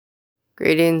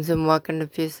Greetings and welcome to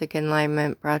Fusic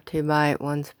Enlightenment, brought to you by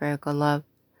One Spherical Love.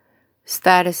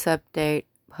 Status update,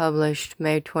 published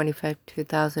May 25th,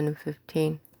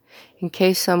 2015. In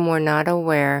case some were not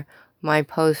aware, my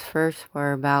posts first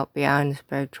were about beyond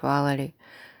spirituality,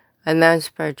 and then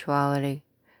spirituality.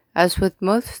 As with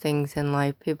most things in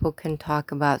life, people can talk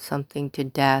about something to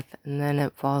death, and then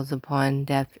it falls upon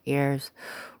deaf ears,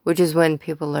 which is when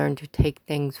people learn to take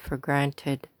things for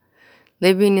granted.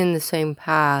 Living in the same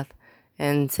path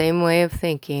and same way of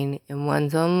thinking in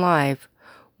one's own life,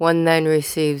 one then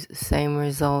receives the same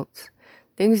results.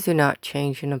 Things do not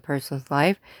change in a person's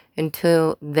life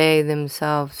until they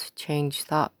themselves change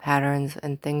thought patterns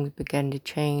and things begin to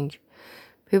change.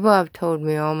 People have told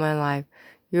me all my life,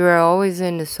 you are always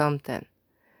into something.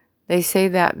 They say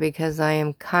that because I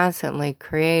am constantly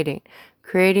creating.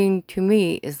 Creating to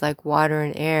me is like water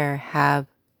and air have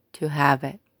to have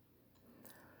it.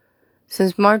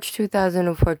 Since March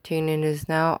 2014, it is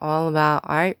now all about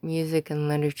art, music, and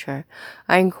literature.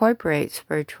 I incorporate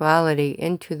spirituality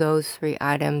into those three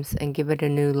items and give it a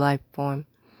new life form.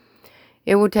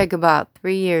 It will take about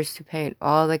 3 years to paint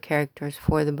all the characters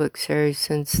for the book series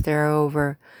since there are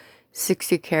over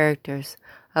 60 characters.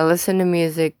 I listen to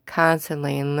music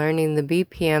constantly and learning the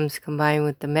BPMs combined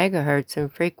with the megahertz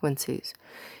and frequencies.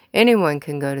 Anyone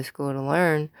can go to school to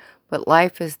learn, but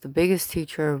life is the biggest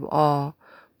teacher of all.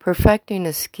 Perfecting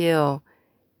a skill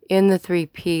in the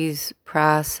 3Ps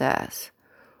process.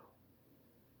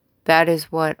 That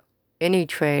is what any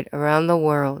trade around the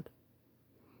world.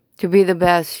 To be the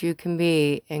best you can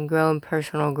be and grow in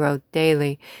personal growth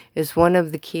daily is one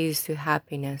of the keys to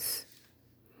happiness.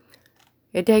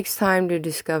 It takes time to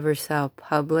discover self.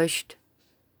 Published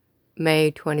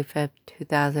May 25th,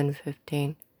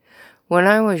 2015. When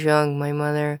I was young, my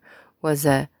mother was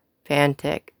a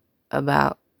fanatic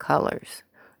about colors.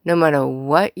 No matter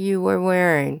what you were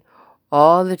wearing,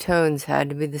 all the tones had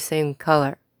to be the same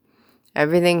color.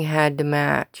 Everything had to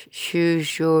match. Shoes,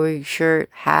 jewelry, shirt,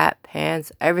 hat,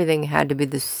 pants, everything had to be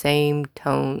the same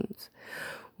tones.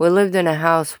 We lived in a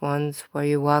house once where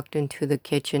you walked into the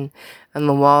kitchen and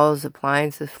the walls,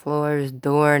 appliances, floors,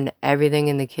 door, and everything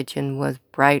in the kitchen was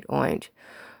bright orange.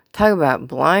 Talk about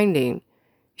blinding.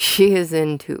 She is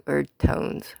into earth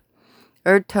tones.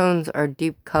 Earth tones are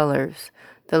deep colors.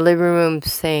 The living room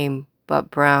same, but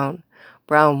brown.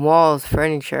 Brown walls,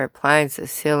 furniture,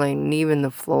 appliances, ceiling, and even the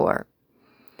floor.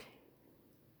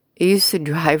 It used to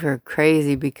drive her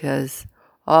crazy because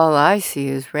all I see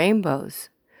is rainbows.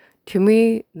 To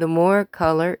me, the more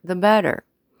color, the better.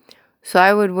 So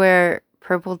I would wear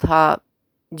purple top,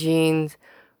 jeans,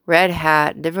 red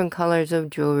hat, different colors of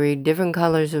jewelry, different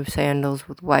colors of sandals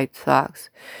with white socks.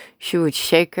 She would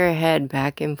shake her head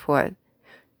back and forth.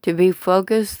 To be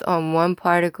focused on one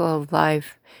particle of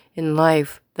life, in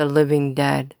life, the living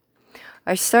dead.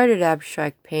 I started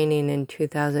abstract painting in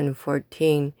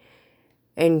 2014,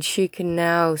 and she can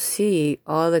now see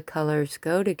all the colors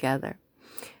go together.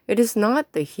 It is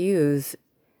not the hues,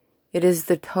 it is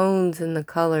the tones and the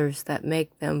colors that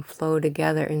make them flow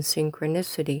together in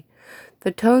synchronicity.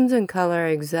 The tones and color are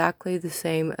exactly the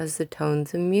same as the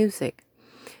tones in music.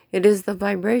 It is the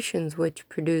vibrations which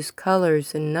produce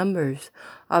colors and numbers,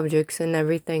 objects, and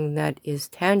everything that is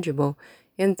tangible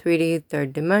in 3D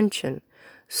third dimension.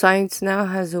 Science now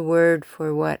has a word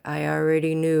for what I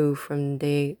already knew from the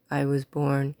day I was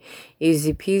born.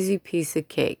 Easy peasy piece of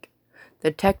cake.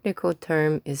 The technical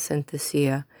term is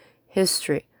synthesia.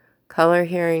 History. Color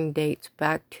hearing dates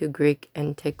back to Greek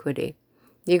antiquity.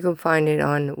 You can find it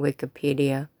on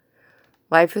Wikipedia.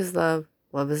 Life is love.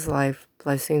 Love is life.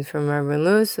 Blessings from Reverend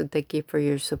Lewis, and thank you for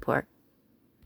your support.